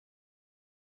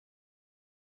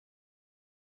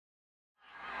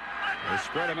They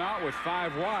spread him out with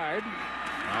 5 wide.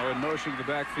 Now in motion to the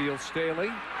backfield, Staley.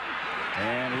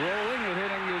 And rolling and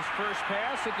hitting his first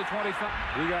pass at the 25.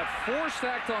 We got 4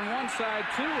 stacked on one side,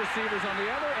 2 receivers on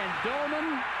the other, and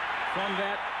Doman from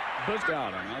that boost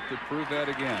out. I'm out to prove that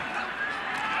again.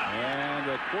 And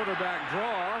the quarterback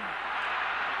draw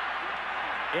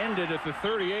ended at the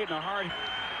 38 in a hard.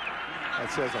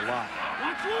 That says a lot.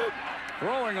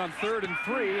 Throwing on 3rd and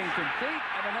 3, incomplete,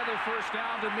 and another first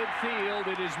down to midfield.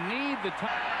 It is Need the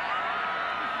time.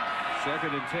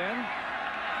 2nd and 10.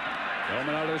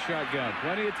 Doman out of the shotgun.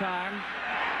 Plenty of time.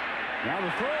 Now the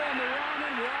throw on the run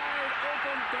and wide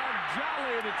open. Doug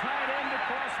Jolly, the tight end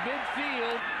across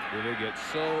midfield. They get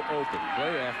so open.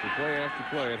 Play after play after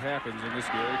play. It happens in this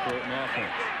Gary Crowton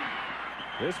offense.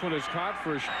 This one is caught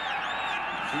for a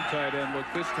tight end look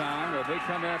this time. They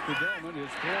come after Doman.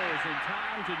 His throw is in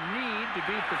time to Need to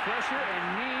beat the pressure, and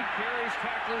Need carries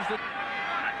tacklers the.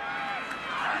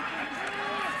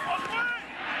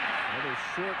 Another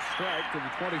short strike to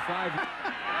the 25.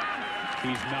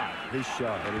 He's not. He's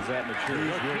shot. But is that mature?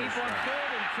 He's really Deep on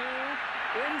 3rd and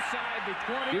 2. Inside the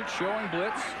 20. Huge showing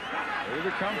blitz. Ready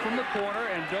to come from the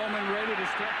corner, and Doman ready to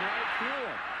step right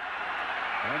through him.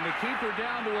 And the keeper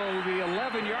down to the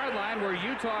 11-yard line where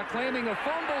Utah claiming a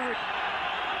fumble.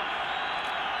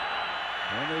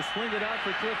 And they swing it out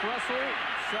for Cliff Russell.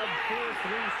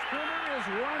 Sub-4-3 sprinter is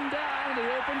run down the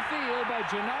open field by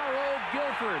Gennaro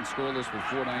Guilford. Scoreless with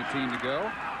 4:19 to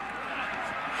go.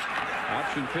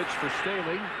 Option pitch for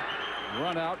Staley.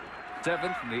 Run out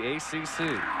 7th in the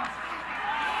ACC.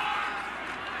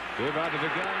 Give out to the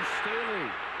gun.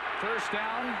 Staley. First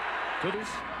down.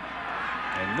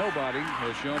 And nobody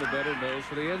has shown a better nose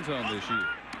for the end zone this year.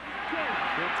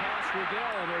 Good toss.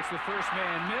 Riddell makes the first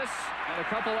man miss. And a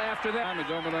couple after that. And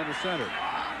Doman under center.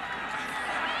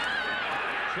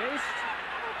 Chased.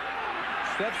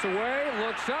 Steps away.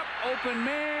 Looks up. Open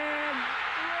man.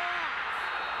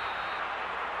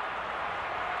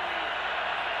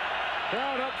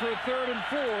 Brought up for 3rd and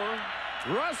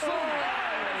 4. Russell.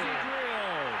 As he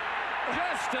drilled.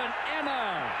 Just an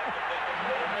Emma.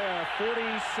 A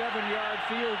 47-yard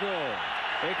field goal.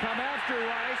 They come after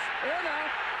Rice. Enna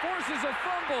forces a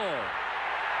fumble.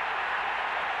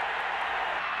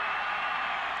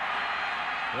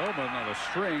 Doman on a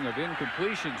string of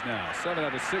incompletions now. 7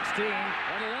 out of 16.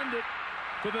 That'll end it.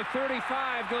 To the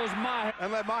 35 goes Mahi.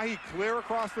 And let Mahi clear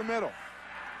across the middle.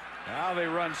 Now they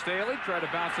run Staley. Try to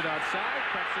bounce it outside.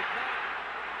 Cuts it back.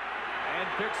 And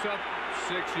picks up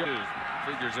 6 yards.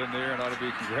 Figures in there and ought to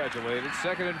be congratulated.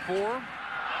 2nd and 4.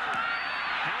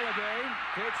 Halliday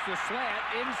takes the slant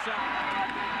inside.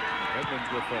 Edmonds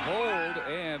with the hold,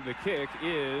 and the kick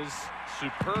is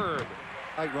superb.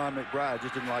 Like Ron McBride,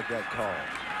 just didn't like that call.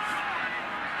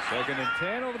 2nd and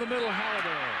 10 over the middle. Halliday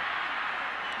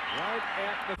right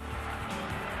at the.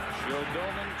 Joe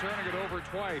Doman turning it over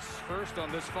twice. First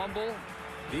on this fumble,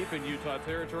 deep in Utah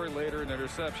territory. Later an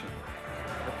interception.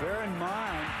 But bear in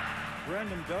mind,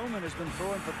 Brendan Doman has been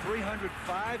throwing for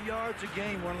 305 yards a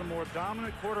game, one of the more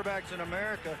dominant quarterbacks in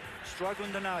America,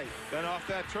 struggling tonight. Then off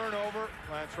that turnover,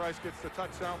 Lance Rice gets the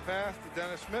touchdown pass to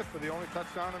Dennis Smith for the only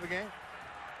touchdown of the game.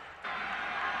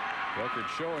 Record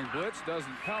showing blitz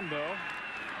doesn't come though.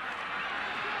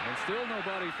 And still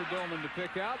nobody for Doman to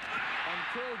pick out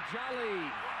until Jolly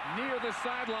near the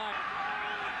sideline.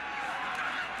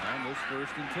 And this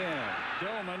 1st and 10.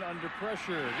 Doman under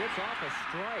pressure. Gets off a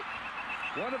strike.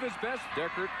 One of his best.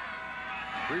 Deckert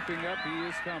creeping up. He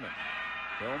is coming.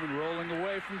 Doman rolling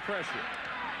away from pressure.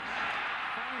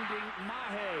 Finding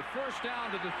Mahe. First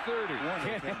down to the 30.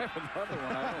 Can't have another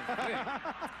one, I don't think.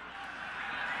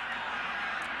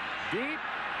 Deep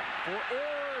for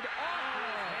Ord. Off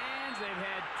his hands. They've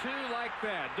had 2 like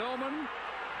that. Doman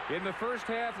in the first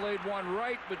half laid one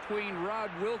right between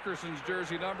Rod Wilkerson's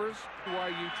jersey numbers.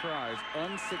 BYU tries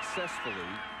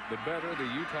unsuccessfully. The better the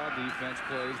Utah defense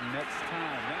plays next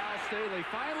time. Now Staley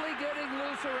finally getting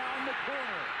loose around the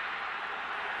corner.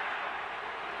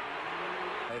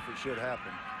 If it should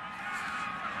happen.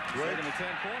 2nd and 10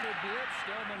 corner blitz.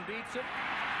 Doman beats it.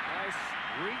 Nice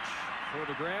reach for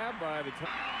the grab by the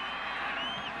top.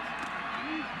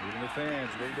 Even the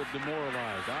fans a little bit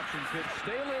demoralized. Option pitch.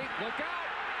 Staley, look out.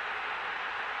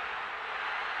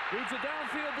 Leads a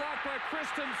downfield block by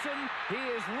Christensen. He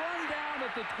is run down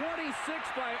at the 26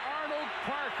 by Arnold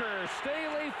Parker.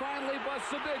 Staley finally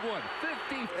busts a big one.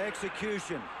 50.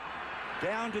 Execution.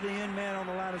 Down to the end man on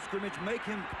the line of scrimmage. Make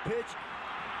him pitch.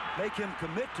 Make him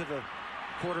commit to the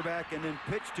quarterback and then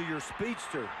pitch to your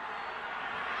speedster.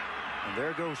 And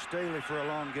there goes Staley for a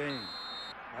long game.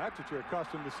 That's what you're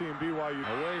accustomed to seeing BYU.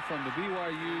 Away from the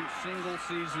BYU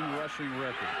single-season rushing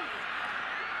record.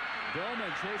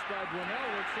 Doman chased by Dwinell.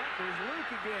 Looks up. There's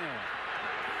Luke again.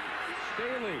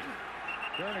 Staley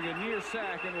turning a near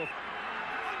sack and will.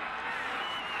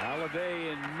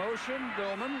 Halliday in motion.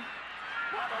 Doman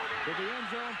to the end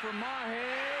zone for Mahe.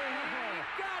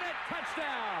 Got it.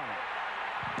 Touchdown.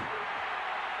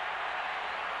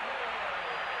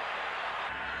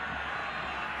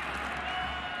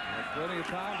 Plenty of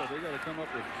time, but they got to come up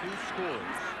with 2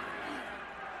 scores.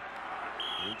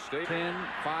 Luke State 10,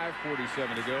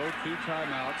 5:47 to go, 2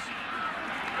 timeouts.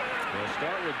 They'll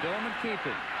start with Doman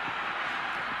keeping.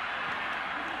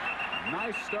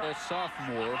 Nice start.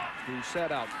 Sophomore who sat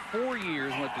out 4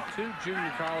 years, went to 2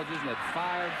 junior colleges, and had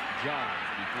 5 jobs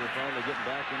before finally getting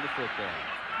back into football.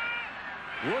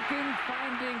 Looking,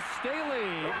 finding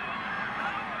Staley.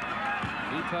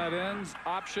 2 tight ends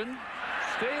option.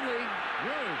 Staley,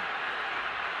 room.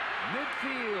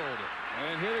 Midfield,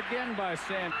 and hit again by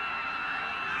Sam.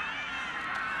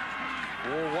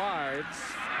 4 wides.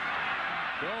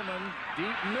 Doman,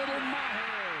 deep middle,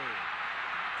 Mahe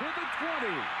to the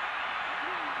 20.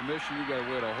 Commission, you got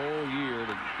to wait a whole year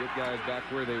to get guys back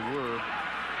where they were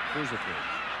physically.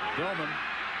 Doman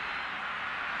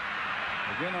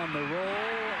again on the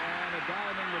roll, and a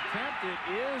diving attempt. It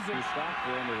is a stop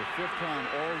for him the 5th time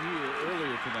all year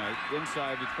earlier tonight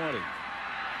inside the 20.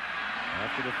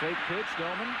 After the fake pitch,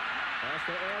 Doman has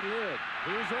to add Wood.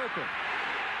 Who's open?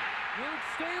 Luke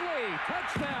Staley,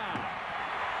 touchdown.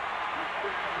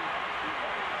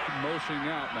 Motioning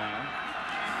out now.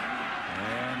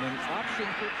 And an option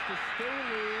pitch to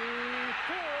Staley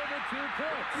for the 2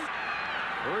 points.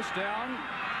 First down,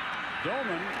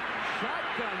 Doman,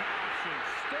 shotgun option.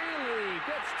 Staley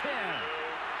gets 10.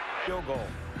 Field goal.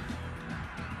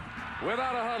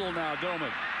 Without a huddle now,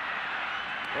 Doman.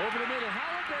 Over the middle,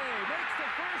 Halliday makes the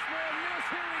first man miss.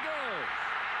 Here he goes.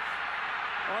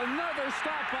 Another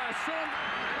stop by Sim.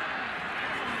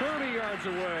 30 yards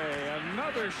away.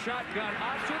 Another shotgun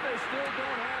option. They still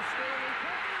don't have Staley.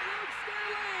 Luke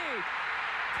Staley!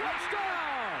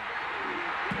 Touchdown!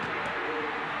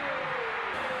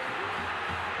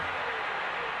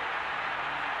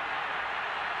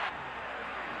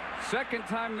 Second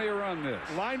time they run this.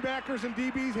 Linebackers and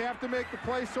DBs have to make the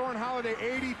play. Soren Holiday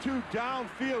 82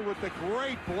 downfield with the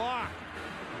great block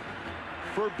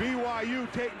for BYU,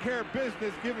 taking care of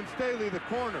business, giving Staley the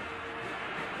corner.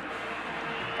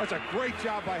 That's a great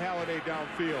job by Holiday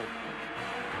downfield.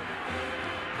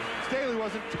 Staley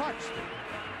wasn't touched.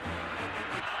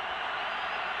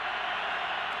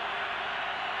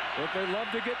 But they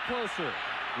love to get closer.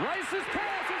 Rice's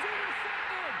pass is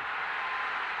intercepted.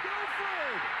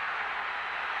 Guilford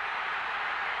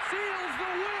seals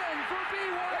the win for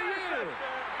BYU.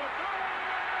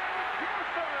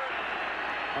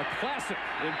 A classic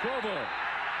in Provo.